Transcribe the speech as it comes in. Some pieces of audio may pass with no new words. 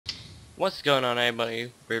What's going on,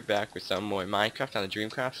 everybody? We're back with some more Minecraft on the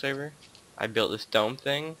Dreamcraft server. I built this dome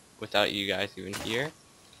thing without you guys even here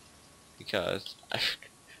because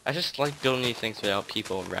I just like building these things without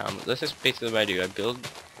people around. This is basically what I do. I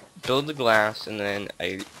build the glass and then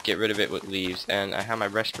I get rid of it with leaves, and I have my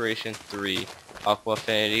Restoration 3, Aqua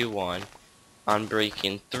Affinity 1,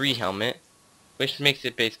 Unbreaking 3 helmet, which makes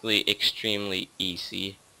it basically extremely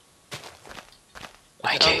easy.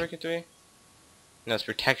 Is it Unbreaking 3? No, it's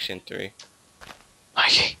Protection 3.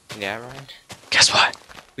 Mikey, Yeah, Ryan? guess what?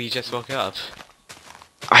 We just woke up.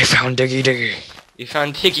 I found Diggy Diggy. You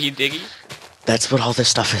found Diggy Diggy? That's what all this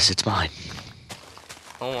stuff is. It's mine.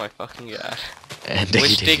 Oh my fucking god. And Diggy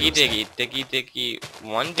Which Diggy? Diggy Diggy?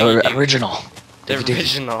 One Diggy Diggy? Original. The Diggy Diggy.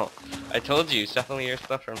 original. I told you, it's definitely your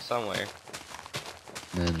stuff from somewhere.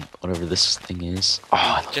 And then whatever this thing is. Oh,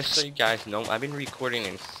 I love Just this. so you guys know, I've been recording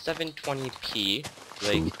in 720p.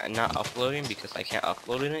 Like, I'm not uploading because I can't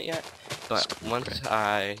upload in it yet. But once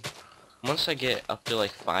I get up to like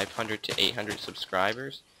 500 to 800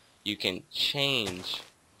 subscribers, you can change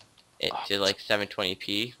it to like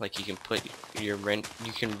 720p. Like you can put you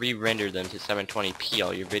can re-render them to 720p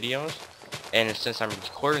all your videos. And since I'm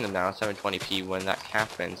recording them now at 720p, when that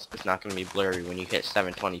happens, it's not going to be blurry. When you hit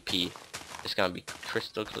 720p, it's going to be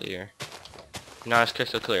crystal clear. Not as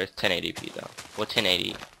crystal clear as 1080p though. Well,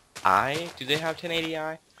 1080i? Do they have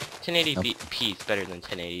 1080i? 1080p is better than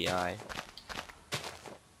 1080i.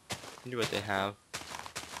 Wonder what they have.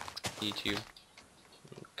 YouTube.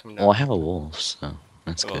 Come down. Well, I have a wolf, so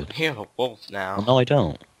that's good. You have a wolf now. Well, no, I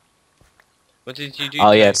don't. What did you do?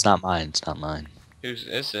 Oh, today? yeah, it's not mine. It's not mine. Whose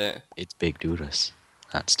is it? It's Big Dudas,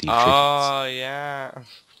 not Steve Chickens. Oh, yeah.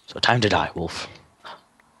 So time to die, wolf.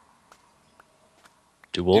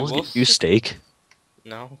 Do wolves use steak?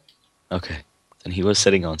 No. Okay. Then he was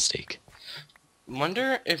sitting on steak.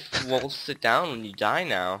 Wonder if wolves sit down when you die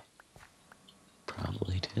now.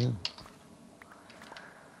 Probably do.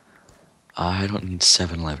 I don't need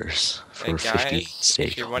 7 levers for 50 steak.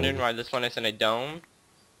 If you're wondering why this one isn't a dome,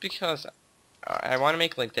 because I want to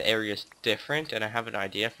make like the areas different, and I have an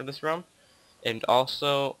idea for this room. And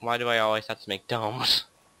also, why do I always have to make domes?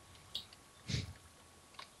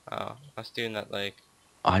 Oh, I was doing that like...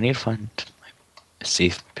 I need to find my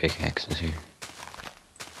safe pickaxes here.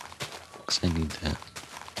 Because I need that.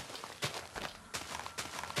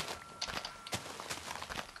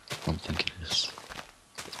 I don't think it is.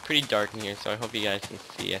 It's pretty dark in here, so I hope you guys can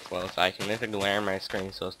see as well as I can. There's a glare on my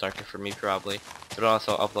screen, so it's darker for me probably. But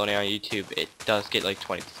also, uploading on YouTube, it does get like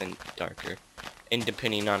 20% darker. And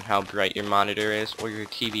depending on how bright your monitor is, or your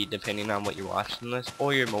TV, depending on what you're watching this,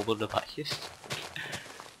 or your mobile device.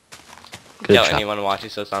 Tell anyone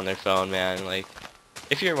watches this on their phone, man. Like,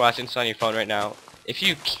 if you're watching this on your phone right now, if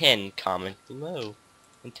you can, comment below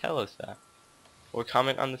and tell us that. Or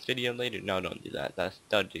comment on this video later. No, don't do that.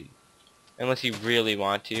 Don't do. Unless you really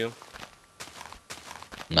want to.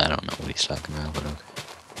 I don't know what he's talking about, but okay.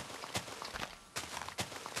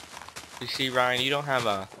 You see, Ryan, you don't have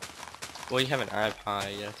a... Well, you have an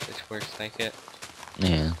iPod, yes, which works like it.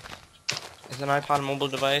 Yeah. Is an iPod a mobile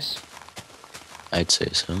device? I'd say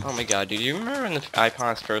so. Oh my god, dude, you remember when the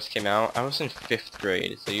iPods first came out? I was in 5th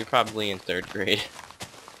grade, so you're probably in 3rd grade.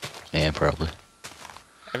 Yeah, probably.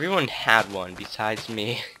 Everyone had one besides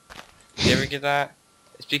me. Did you ever get that?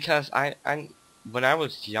 It's because when I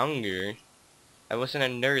was younger, I wasn't a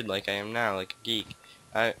nerd like I am now, like a geek.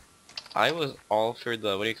 I was all for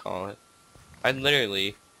the, what do you call it? I'd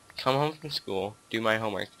literally come home from school, do my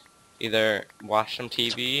homework, either watch some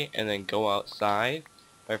TV and then go outside,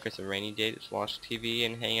 or if it's a rainy day, just watch TV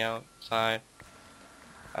and hang outside.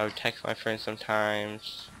 I would text my friends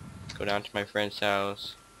sometimes, go down to my friend's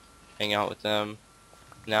house, hang out with them.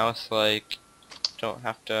 Now it's like, don't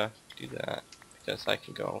have to do that, because I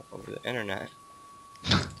can go over the internet.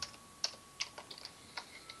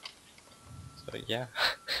 So yeah.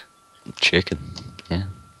 Chicken, yeah.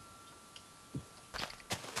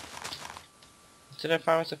 Did I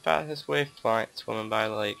find what's the fastest way? Swimming by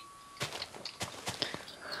like...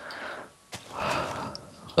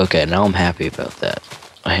 Okay, now I'm happy about that.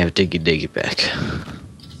 I have Diggy Diggy back.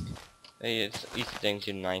 Hey, it's each thing's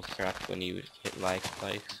in Minecraft when you hit likes.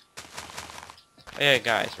 Oh yeah,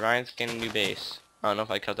 guys, Ryan's getting a new base. I don't know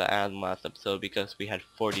if I cut the ad in the last episode because we had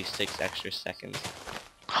 46 extra seconds.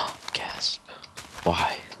 Gasp.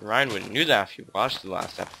 Why? Ryan wouldn't knew that if you watched the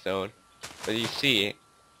last episode. But you see,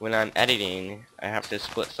 when I'm editing, I have to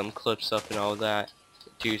split some clips up and all that.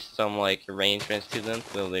 Do some like arrangements to them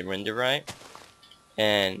so they render right.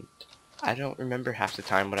 And I don't remember half the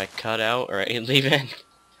time what I cut out or I leave in.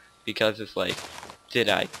 Because it's like, did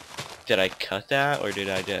I cut that or did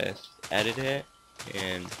I just edit it?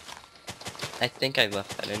 And I think I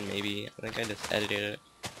left that in, maybe. I think I just edited it.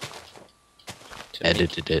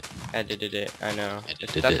 Edited it, I know.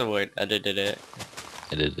 That's a word, edited it.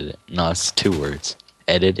 Edited it. No, it's 2 words.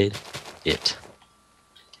 Edited it.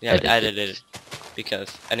 Yeah, but edited it.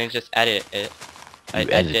 Because I didn't just edit it. I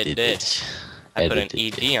edited it. I put an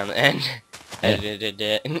ED on the end. Edited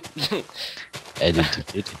it.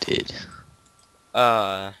 Edited it.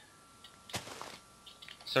 So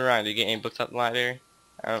Ryan, did you get any books at the library?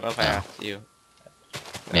 I don't know if I asked you.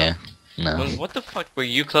 No. Yeah. No. What the fuck were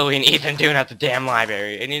you, Chloe, and Ethan doing at the damn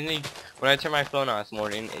library? And then when I turned my phone on this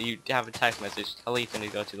morning, you have a text message, tell Ethan to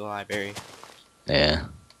go to the library. Yeah.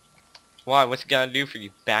 Why? What's he gonna do for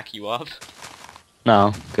you? Back you up?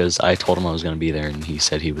 No, because I told him I was going to be there, and he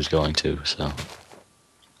said he was going to, so...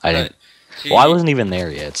 I didn't... Well, I wasn't even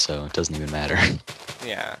there yet, so it doesn't even matter.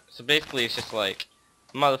 Yeah, so basically it's just like,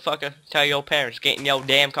 motherfucker, tell your parents, get in your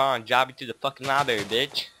damn car and drive you to the fucking library,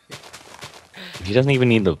 bitch. He doesn't even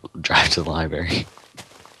need to drive to the library.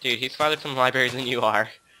 Dude, he's farther from the library than you are.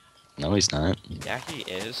 No, he's not. Yeah, he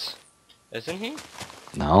is. Isn't he?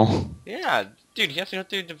 No. Yeah, dude, he has to go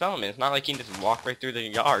through development. It's not like he can just walk right through the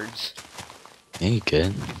yards. Yeah, you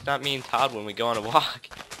could. It's not me and Todd when we go on a walk.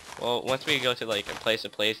 Well, once we go to, like, a place to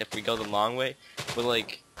place, if we go the long way, we'll,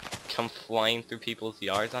 like, come flying through people's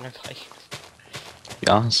yards on our bikes.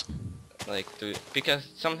 Awesome. Like, because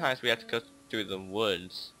sometimes we have to go through the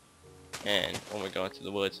woods. And when we're going through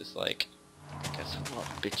the woods, it's like, guess what,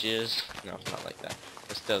 bitches? No, not like that.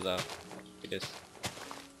 But still, though, we just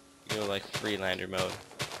go, like, Freelander mode.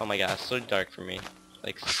 Oh my god, it's so dark for me.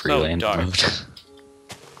 Like, so dark. Mode.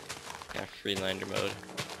 Yeah, Freelander mode.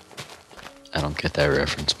 I don't get that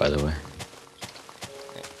reference, by the way.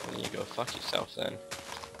 Then you go fuck yourself then.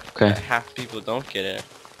 Okay. Half people don't get it.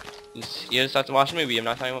 You just have to watch a movie. I'm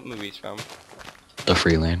not telling you what movie it's from. The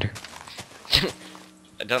Freelander.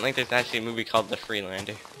 I don't think there's actually a movie called The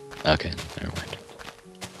Freelander. Okay, never mind.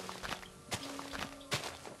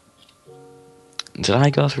 Did I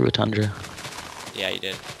go through a tundra? Yeah, you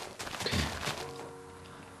did. Okay.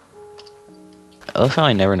 I love how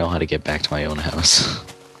I never know how to get back to my own house.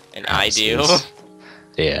 And I do.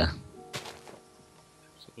 Yeah.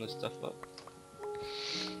 Some of this stuff up.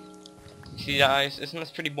 See guys, isn't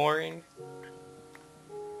this pretty boring?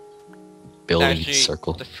 Building Actually,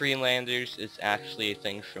 circle. The Freelanders is actually a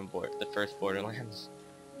thing from the first Borderlands.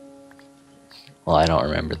 Well, I don't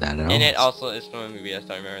remember that at all. And it also is from a movie, I just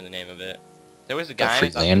don't remember the name of it. There was a The guy...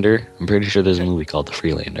 Freelander? I'm pretty sure there's a movie called The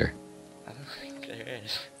Freelander. I don't think there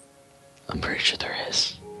is. I'm pretty sure there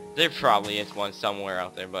is. There probably is one somewhere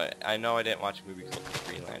out there, but I know I didn't watch a movie called The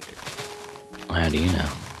Freelander. How do you know?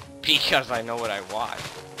 Because I know what I watched.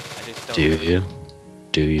 I just don't Do you?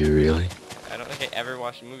 Do you really? I don't think I ever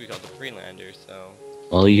watched a movie called The Freelander, so...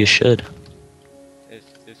 Well, you should. Is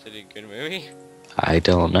it a good movie? I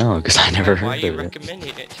don't know, because I never heard Why are of you it.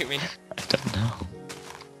 recommending it to me? I don't know.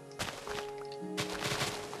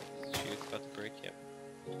 Shoot, it's about to break, yep.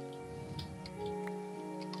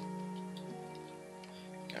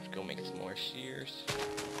 Gotta go make some more shears.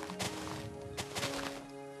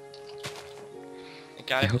 I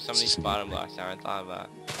gotta put some of these bottom blocks down. I thought about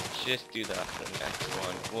just do that for the next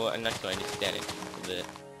one. Well, next one I need to stand on top of it.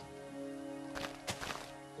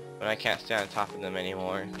 But I can't stand on top of them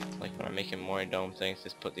anymore. Like when I'm making more dome things,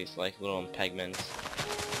 just put these like little impediments.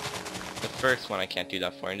 The first one I can't do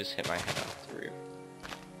that for, and just hit my head off the roof.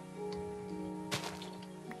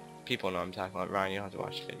 People know I'm talking about. Ryan, you don't have to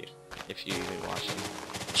watch the video if you even watch them.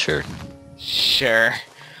 Sure. Sure.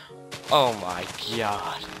 Oh my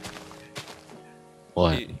god.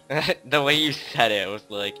 What? Dude, the way you said it was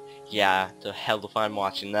like, yeah, the hell if I'm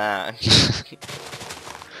watching that.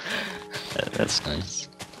 That's nice.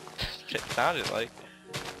 It sounded like,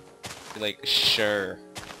 sure.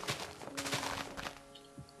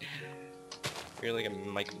 You're like a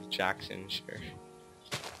Michael Jackson, sure.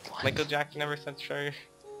 What? Michael Jackson never said sure?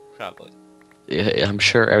 Probably. Yeah, I'm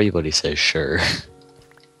sure everybody says sure.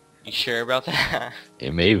 You sure about that?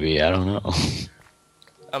 It may be, I don't know.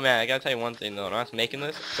 Oh man, I gotta tell you one thing though, when I was making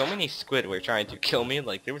this, so many squid were trying to kill me,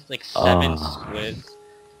 like there was like 7 squids.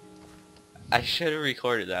 I should have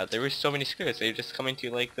recorded that. There were so many squids, they were just coming to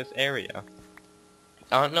like this area.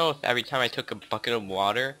 I don't know if every time I took a bucket of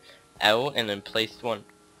water out and then placed one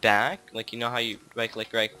back, like you know how you right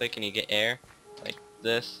click and you get air, like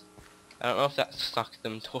this. I don't know if that sucked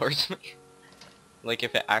them towards me. Like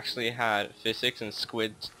if it actually had physics and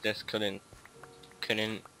squids just couldn't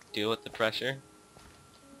deal with the pressure.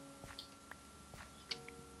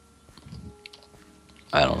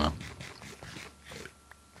 I don't know.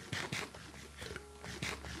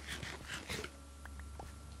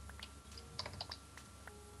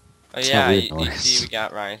 Oh It's yeah, not weird you see noise. we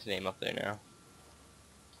got Ryan's name up there now.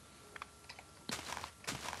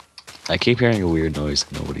 I keep hearing a weird noise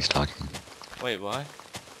and nobody's talking. Wait, what?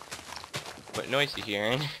 What noise you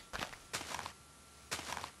hearing?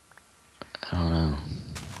 I don't know.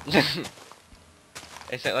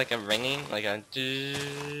 Is it like a ringing? Like a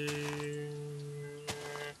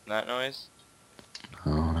that noise?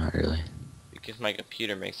 Oh, not really. Because my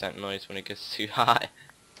computer makes that noise when it gets too hot.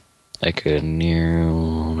 Like a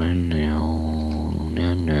no.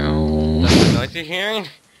 That's the noise you're hearing?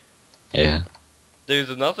 Yeah.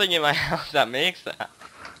 There's nothing in my house that makes that.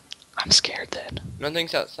 I'm scared then.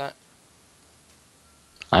 Nothing's outside.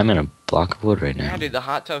 I'm in a block of wood right Yeah, now. dude, the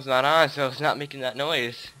hot tub's not on, so it's not making that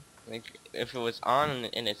noise. Like, if it was on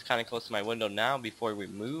and it's kind of close to my window now before we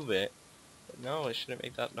move it, but no, it shouldn't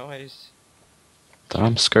make that noise. But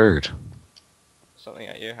I'm scared. Something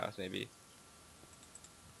at your house, maybe.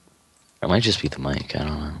 It might just be the mic, I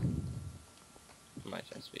don't know. It might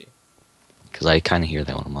just be. Because I kind of hear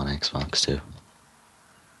that when I'm on Xbox too.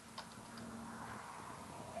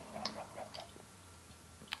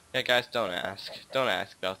 Yeah, guys, don't ask. Don't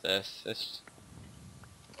ask about this.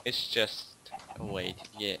 It's just a way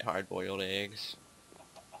to get hard-boiled eggs.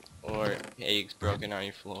 Or eggs broken on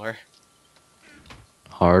your floor.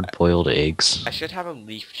 Hard-boiled eggs. I should have a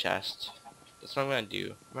leaf chest. That's what I'm gonna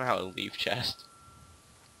do. I'm gonna have a leaf chest.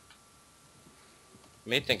 You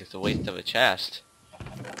may think it's a waste of a chest.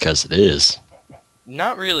 Because it is.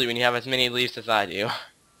 Not really when you have as many leaves as I do.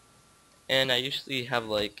 And I usually have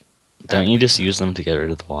like... Don't you just use them to get rid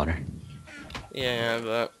of the water? Yeah,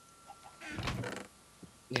 but...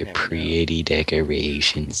 Your pretty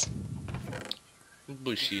decorations.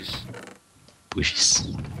 Bushies.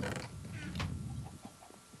 Bushes.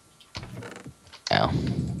 Ow.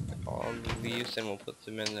 All the leaves and we'll put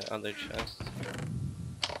them in the other chest.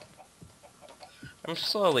 I'm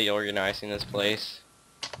slowly organizing this place.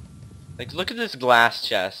 Like, look at this glass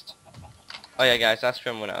chest. Oh yeah, guys, that's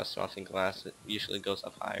from when I was smelting glass. It usually goes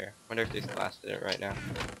up higher. Wonder if there's glass in it right now.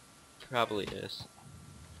 Probably is.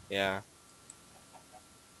 Yeah.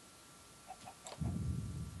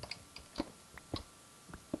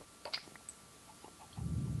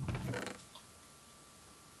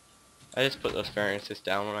 I just put those furnaces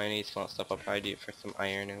down when I need small stuff. I'll probably do it for some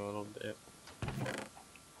iron in a little bit.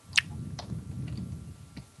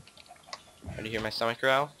 Do you hear my stomach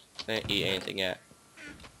growl? I didn't eat anything yet.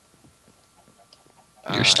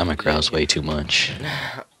 Your stomach growls way too much.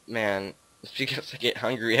 Man, it's because I get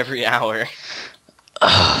hungry every hour.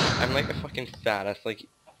 I'm like a fucking fat. I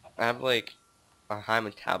have like a high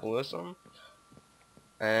metabolism,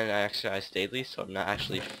 and I exercise daily, so I'm not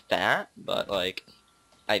actually fat, but like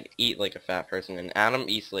I eat like a fat person. And Adam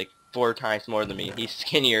eats like 4 times more than me. He's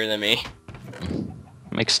skinnier than me.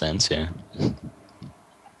 Makes sense, yeah.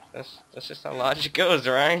 That's just how logic goes,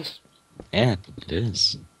 right? Yeah, it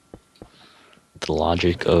is. The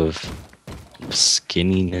logic of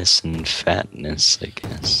skinniness and fatness, I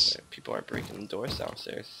guess. People are breaking the doors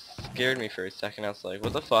downstairs. Scared me for a second. I was like,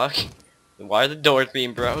 what the fuck? Why are the doors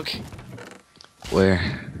being broke?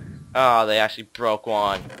 Where? Oh, they actually broke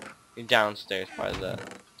one. Downstairs by the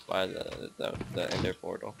ender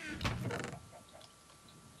portal.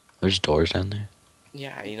 There's doors down there?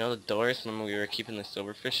 Yeah, you know the doors when we were keeping the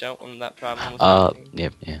silverfish out when that problem was happening?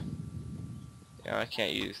 Yep, yeah. Yeah, I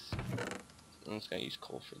can't use... I'm just gonna use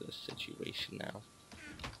coal for this situation now.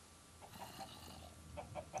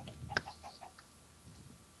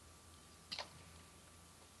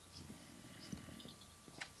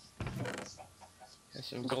 Got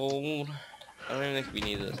some gold. I don't even think we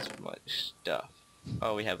need this much stuff.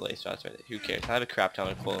 Oh, we have lace rods right there. Who cares? I have a crap ton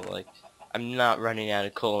of coal. Like, I'm not running out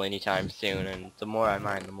of coal anytime soon, and the more I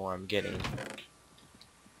mine, the more I'm getting.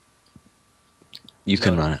 You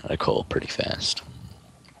can run out of coal pretty fast.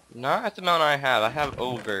 Not at the amount I have. I have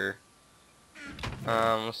over...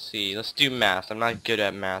 let's see. Let's do math. I'm not good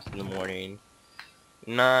at math in the morning.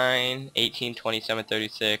 9, 18, 27,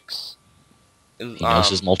 36. He knows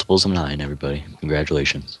his multiples of 9, everybody.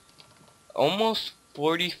 Congratulations. Almost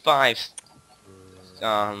 45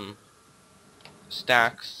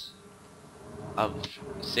 stacks of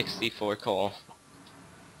 64 coal.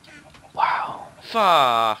 Wow.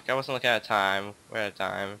 Fuck, I wasn't looking at time. We're at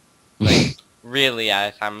time. Like, really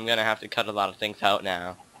out of time. I'm gonna have to cut a lot of things out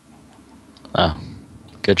now. Wow.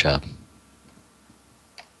 Good job.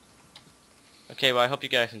 Okay, well I hope you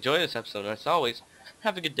guys enjoy this episode, and as always,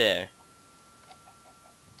 have a good day.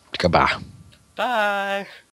 Goodbye. Bye!